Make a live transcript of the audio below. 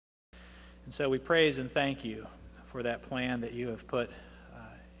And so we praise and thank you for that plan that you have put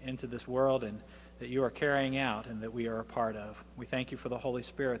into this world and that you are carrying out and that we are a part of. We thank you for the Holy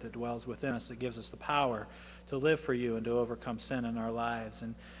Spirit that dwells within us, that gives us the power to live for you and to overcome sin in our lives.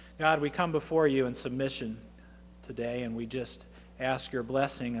 And God, we come before you in submission today, and we just ask your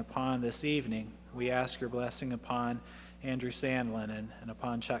blessing upon this evening. We ask your blessing upon Andrew Sandlin and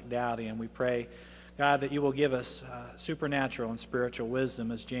upon Chuck Doughty, and we pray, God, that you will give us supernatural and spiritual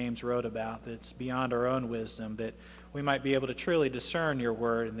wisdom, as James wrote about, that's beyond our own wisdom, that we might be able to truly discern your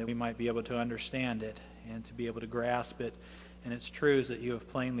word and that we might be able to understand it and to be able to grasp it and its truths that you have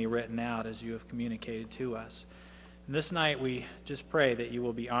plainly written out as you have communicated to us. And this night we just pray that you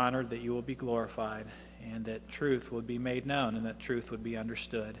will be honored, that you will be glorified, and that truth would be made known and that truth would be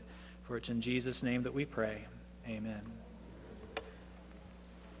understood. For it's in Jesus' name that we pray. Amen.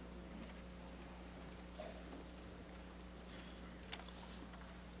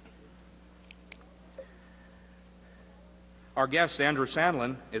 Our guest, Andrew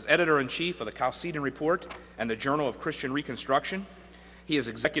Sandlin, is editor-in-chief of the Chalcedon Report and the Journal of Christian Reconstruction. He is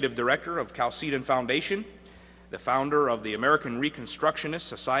executive director of Chalcedon Foundation, the founder of the American Reconstructionist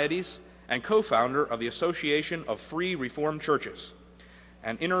Societies, and co-founder of the Association of Free Reformed Churches.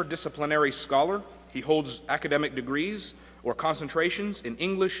 An interdisciplinary scholar, he holds academic degrees or concentrations in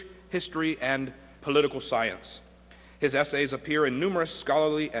English, history, and political science. His essays appear in numerous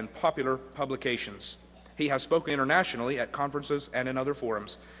scholarly and popular publications. He has spoken internationally at conferences and in other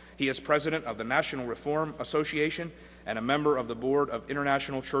forums. He is president of the National Reform Association and a member of the board of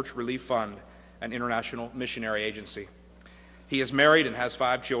International Church Relief Fund, an international missionary agency. He is married and has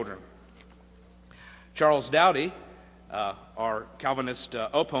 5 children. Charles Doughty, our Calvinist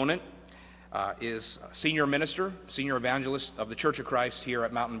opponent, is senior minister, senior evangelist of the Church of Christ here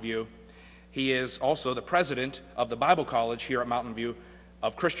at Mountain View. He is also the president of the Bible College here at Mountain View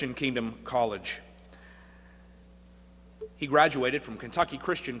of Christian Kingdom College. He graduated from Kentucky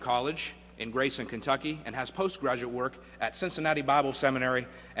Christian College in Grayson, Kentucky, and has postgraduate work at Cincinnati Bible Seminary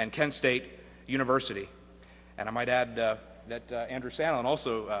and Kent State University. And I might add that Andrew Sandlin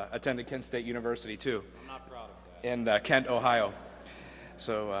also attended Kent State University, too. I'm not proud of that. In Kent, Ohio.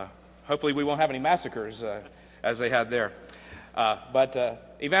 So hopefully we won't have any massacres as they had there. But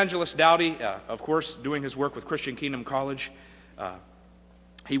Evangelist Doughty, of course, doing his work with Christian Kingdom College,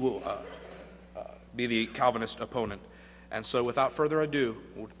 he will be the Calvinist opponent. And so without further ado,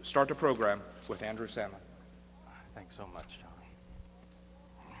 we'll start the program with Andrew Sandlin. Thanks so much, John.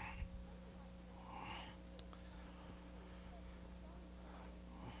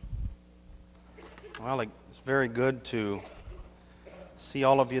 Well, it's very good to see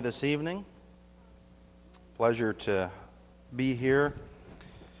all of you this evening. Pleasure to be here,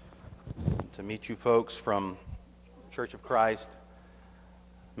 to meet you folks from Church of Christ,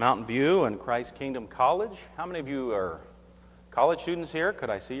 Mountain View, and Christ Kingdom College. How many of you are college students here? Could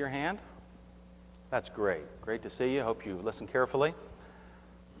I see your hand? That's great. Great to see you. Hope you listen carefully.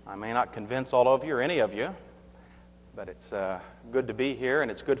 I may not convince all of you or any of you, but it's good to be here, and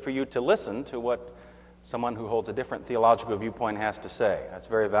it's good for you to listen to what someone who holds a different theological viewpoint has to say. That's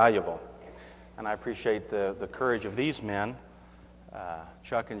very valuable. And I appreciate the courage of these men,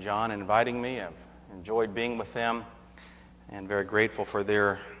 Chuck and John, inviting me. I've enjoyed being with them and very grateful for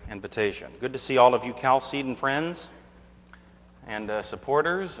their invitation. Good to see all of you Chalcedon friends and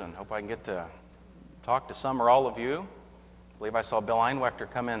supporters, and hope I can get to talk to some or all of you. I believe I saw Bill Einwechter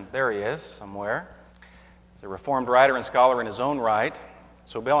come in. There he is, somewhere. He's a Reformed writer and scholar in his own right.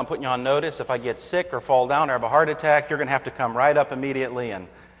 So, Bill, I'm putting you on notice. If I get sick or fall down or have a heart attack, you're going to have to come right up immediately and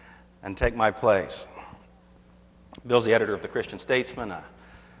take my place. Bill's the editor of the Christian Statesman, a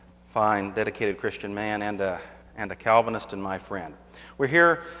fine, dedicated Christian man and a Calvinist and my friend. We're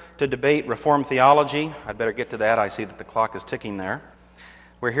here to debate Reformed theology. I'd better get to that. I see that the clock is ticking there.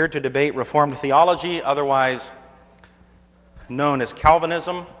 We're here to debate Reformed theology, otherwise known as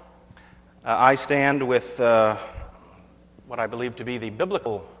Calvinism. I stand with what I believe to be the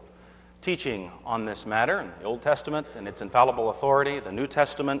biblical teaching on this matter, the Old Testament and its infallible authority, the New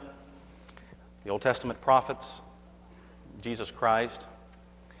Testament, the Old Testament prophets, Jesus Christ,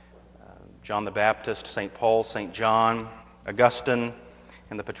 John the Baptist, St. Paul, St. John, Augustine,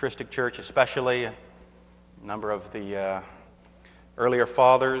 in the patristic church especially, a number of the earlier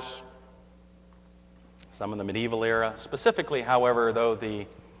fathers, some in the medieval era. Specifically, however, though, the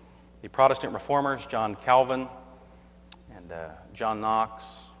Protestant reformers, John Calvin and John Knox,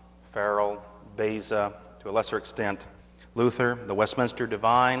 Farel, Beza, to a lesser extent, Luther, the Westminster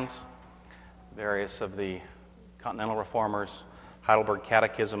Divines, various of the Continental Reformers, Heidelberg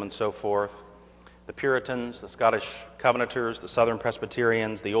Catechism and so forth, the Puritans, the Scottish Covenanters, the Southern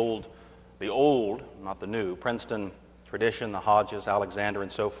Presbyterians, the Old the old, not the new, Princeton tradition, the Hodges, Alexander,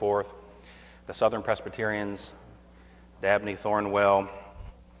 and so forth, the Southern Presbyterians, Dabney, Thornwell,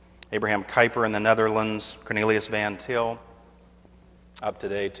 Abraham Kuyper in the Netherlands, Cornelius Van Til, up to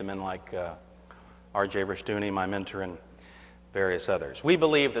date to men like R.J. Rushdoony, my mentor, and various others. We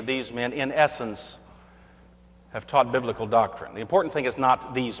believe that these men, in essence, have taught biblical doctrine. The important thing is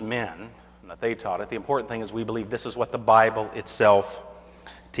not these men, that they taught it. The important thing is we believe this is what the Bible itself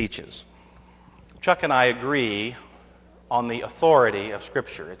teaches. Chuck and I agree on the authority of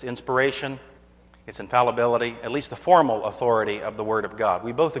Scripture, its inspiration, its infallibility, at least the formal authority of the Word of God.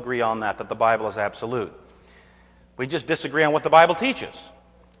 We both agree on that the Bible is absolute. We just disagree on what the Bible teaches,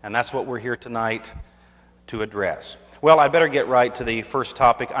 and that's what we're here tonight to address. Well, I better get right to the first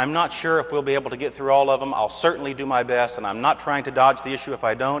topic. I'm not sure if we'll be able to get through all of them. I'll certainly do my best, and I'm not trying to dodge the issue if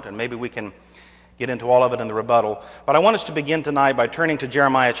I don't, and maybe we can get into all of it in the rebuttal. But I want us to begin tonight by turning to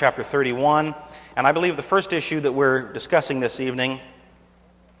Jeremiah chapter 31, and I believe the first issue that we're discussing this evening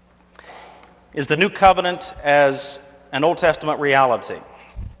is the New Covenant as an Old Testament reality.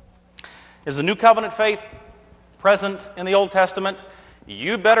 Is the New Covenant faith present in the Old Testament?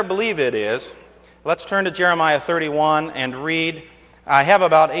 You better believe it is. Let's turn to Jeremiah 31 and read. I have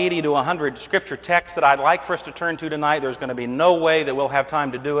about 80 to 100 scripture texts that I'd like for us to turn to tonight. There's going to be no way that we'll have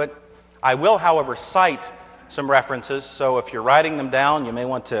time to do it. I will, however, cite some references, so if you're writing them down, you may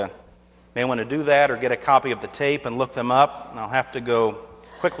want to do that or get a copy of the tape and look them up. And I'll have to go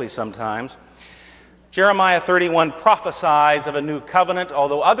quickly sometimes. Jeremiah 31 prophesies of a new covenant,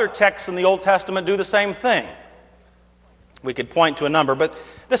 although other texts in the Old Testament do the same thing. We could point to a number, but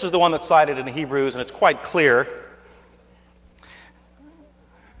this is the one that's cited in Hebrews, and it's quite clear.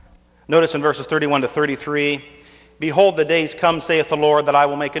 Notice in verses 31 to 33, "Behold, the days come, saith the Lord, that I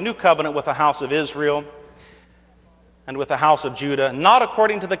will make a new covenant with the house of Israel and with the house of Judah, not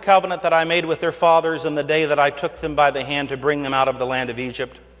according to the covenant that I made with their fathers in the day that I took them by the hand to bring them out of the land of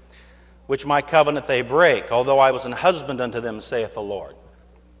Egypt, which my covenant they break, although I was an husband unto them, saith the Lord.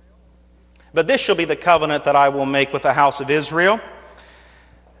 But this shall be the covenant that I will make with the house of Israel.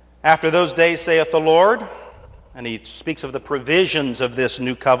 After those days, saith the Lord," and he speaks of the provisions of this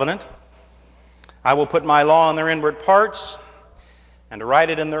new covenant, "I will put my law in their inward parts, and write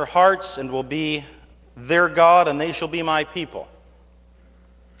it in their hearts, and will be their God, and they shall be my people.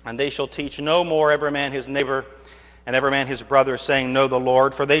 And they shall teach no more every man his neighbor, and every man his brother, saying, Know the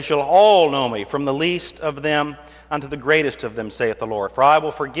Lord, for they shall all know me, from the least of them unto the greatest of them, saith the Lord. For I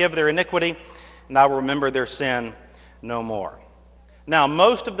will forgive their iniquity, and I will remember their sin no more." Now,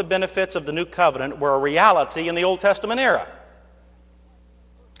 most of the benefits of the new covenant were a reality in the Old Testament era.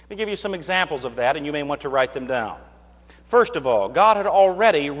 Let me give you some examples of that, and you may want to write them down. First of all, God had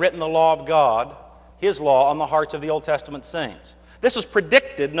already written the law of God, His law, on the hearts of the Old Testament saints. This is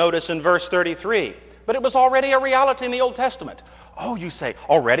predicted, notice, in verse 33. But it was already a reality in the Old Testament. Oh, you say,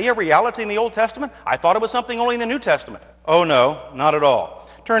 already a reality in the Old Testament? I thought it was something only in the New Testament. Oh, no, not at all.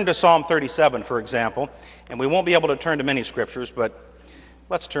 Turn to Psalm 37, for example, and we won't be able to turn to many scriptures, but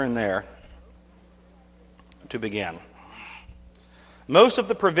let's turn there to begin. Most of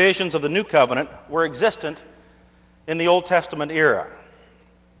the provisions of the New Covenant were existent in the Old Testament era.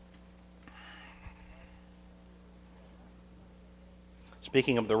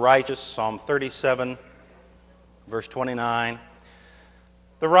 Speaking of the righteous, Psalm 37, verse 29,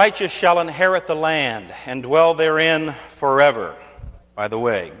 "The righteous shall inherit the land and dwell therein forever." By the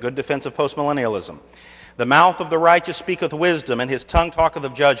way, good defense of postmillennialism. "The mouth of the righteous speaketh wisdom, and his tongue talketh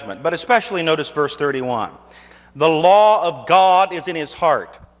of judgment." But especially notice verse 31. "The law of God is in his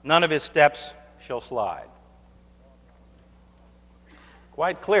heart, none of his steps shall slide."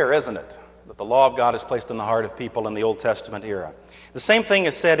 Quite clear, isn't it, that the law of God is placed in the heart of people in the Old Testament era. The same thing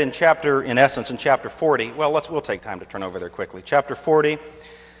is said in chapter 40. Well, we'll take time to turn over there quickly. Chapter 40,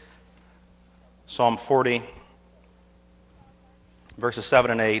 Psalm 40, verses 7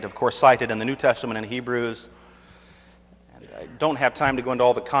 and 8, of course cited in the New Testament in Hebrews. And I don't have time to go into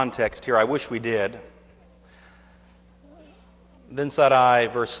all the context here. I wish we did. "Then said I,"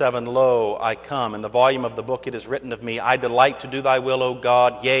 verse 7, "Lo, I come. In the volume of the book it is written of me, I delight to do thy will, O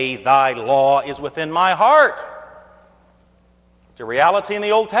God. Yea, thy law is within my heart." It's a reality in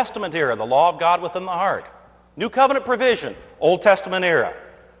the Old Testament era, the law of God within the heart. New covenant provision, Old Testament era.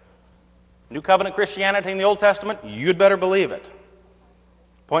 New covenant Christianity in the Old Testament, you'd better believe it.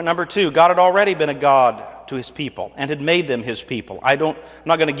 Point number 2, God had already been a God to His people and had made them His people. I'm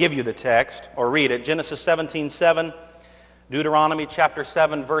not going to give you the text or read it. Genesis 17:7, Deuteronomy chapter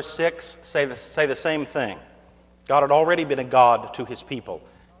 7, verse 6 say the same thing. God had already been a God to His people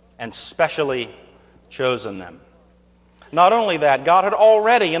and specially chosen them. Not only that, God had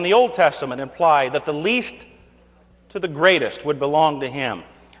already in the Old Testament implied that the least to the greatest would belong to Him.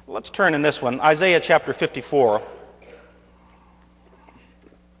 Let's turn in this one, Isaiah chapter 54.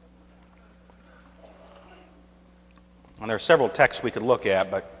 And there are several texts we could look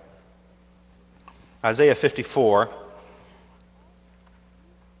at, but Isaiah 54.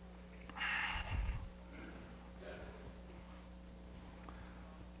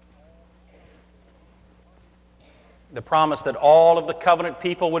 The promise that all of the covenant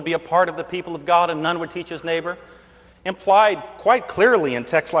people would be a part of the people of God and none would teach his neighbor, implied quite clearly in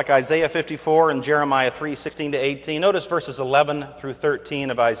texts like Isaiah 54 and Jeremiah 3:16-18. Notice verses 11 through 13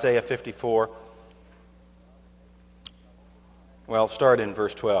 of Isaiah 54. Well, start in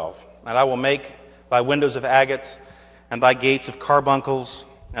verse 12. And I will make thy windows of agates, and thy gates of carbuncles,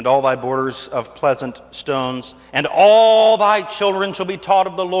 and all thy borders of pleasant stones, and all thy children shall be taught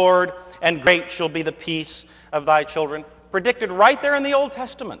of the Lord, and great shall be the peace of thy children. Predicted right there in the Old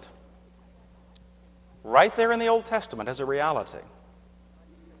Testament. Right there in the Old Testament as a reality.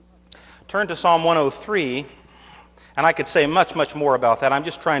 Turn to Psalm 103, and I could say much, much more about that. I'm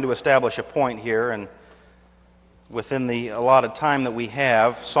just trying to establish a point here, and within the allotted time that we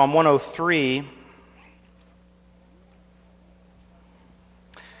have. Psalm 103.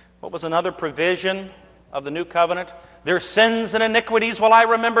 What was another provision of the new covenant? Their sins and iniquities will I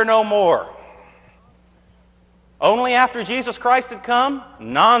remember no more. Only after Jesus Christ had come?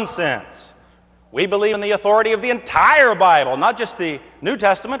 Nonsense. We believe in the authority of the entire Bible, not just the New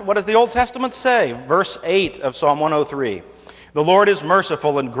Testament. What does the Old Testament say? Verse 8 of Psalm 103. The Lord is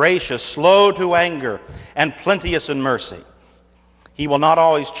merciful and gracious, slow to anger, and plenteous in mercy. He will not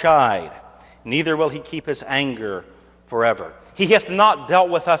always chide, neither will he keep his anger forever. He hath not dealt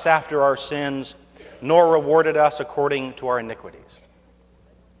with us after our sins, nor rewarded us according to our iniquities.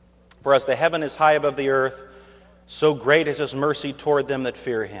 For as the heaven is high above the earth, so great is his mercy toward them that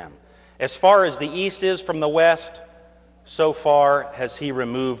fear him. As far as the east is from the west, so far has he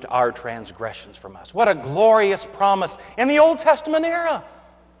removed our transgressions from us. What a glorious promise in the Old Testament era.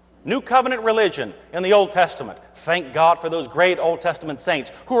 New covenant religion in the Old Testament. Thank God for those great Old Testament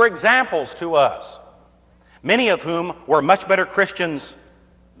saints who are examples to us, many of whom were much better Christians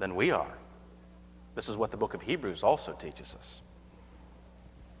than we are. This is what the book of Hebrews also teaches us.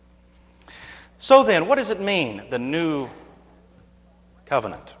 So then, what does it mean, the new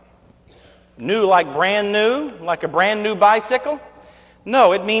covenant? New like brand new, like a brand new bicycle?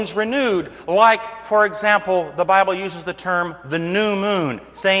 No, it means renewed. Like, for example, the Bible uses the term the new moon,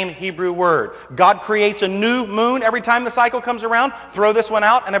 same Hebrew word. God creates a new moon every time the cycle comes around. Throw this one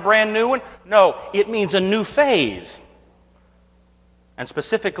out and a brand new one? No, it means a new phase. And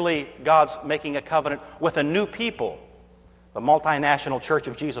specifically, God's making a covenant with a new people, the multinational Church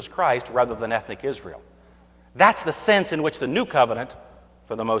of Jesus Christ, rather than ethnic Israel. That's the sense in which the new covenant,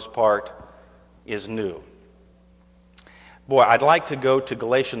 for the most part, is new. Boy, I'd like to go to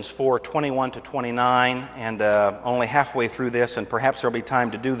Galatians 4:21-29, and only halfway through this, and perhaps there'll be time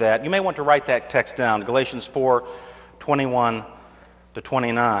to do that. You may want to write that text down, Galatians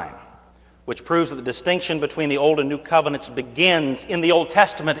 4:21-29, which proves that the distinction between the Old and New covenants begins in the Old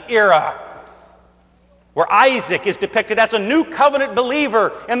Testament era, where Isaac is depicted as a new covenant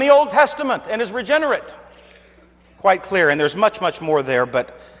believer in the Old Testament and is regenerate. Quite clear, and there's much, much more there,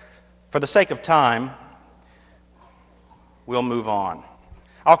 but for the sake of time, we'll move on.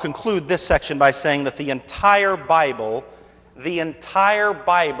 I'll conclude this section by saying that the entire Bible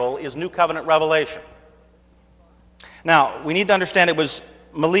is New Covenant revelation. Now, we need to understand it was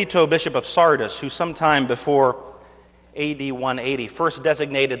Melito, Bishop of Sardis, who sometime before AD 180 first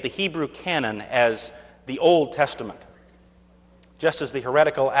designated the Hebrew canon as the Old Testament, just as the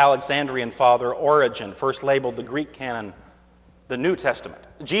heretical Alexandrian father Origen first labeled the Greek canon the New Testament.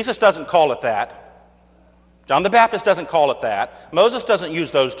 Jesus doesn't call it that. John the Baptist doesn't call it that. Moses doesn't use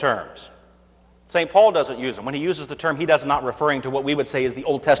those terms. St. Paul doesn't use them. When he uses the term, he does not referring to what we would say is the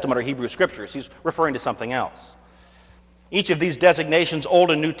Old Testament or Hebrew Scriptures. He's referring to something else. Each of these designations,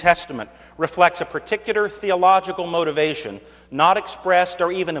 Old and New Testament, reflects a particular theological motivation not expressed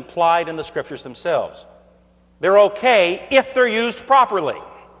or even implied in the Scriptures themselves. They're okay if they're used properly.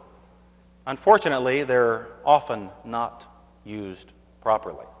 Unfortunately, they're often not used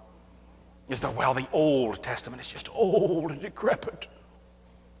properly. Is that, well, the Old Testament is just old and decrepit.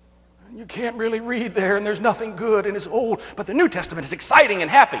 And you can't really read there, and there's nothing good, and it's old. But the New Testament is exciting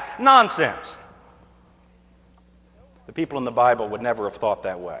and happy. Nonsense. The people in the Bible would never have thought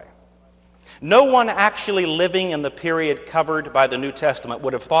that way. No one actually living in the period covered by the New Testament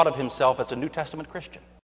would have thought of himself as a New Testament Christian.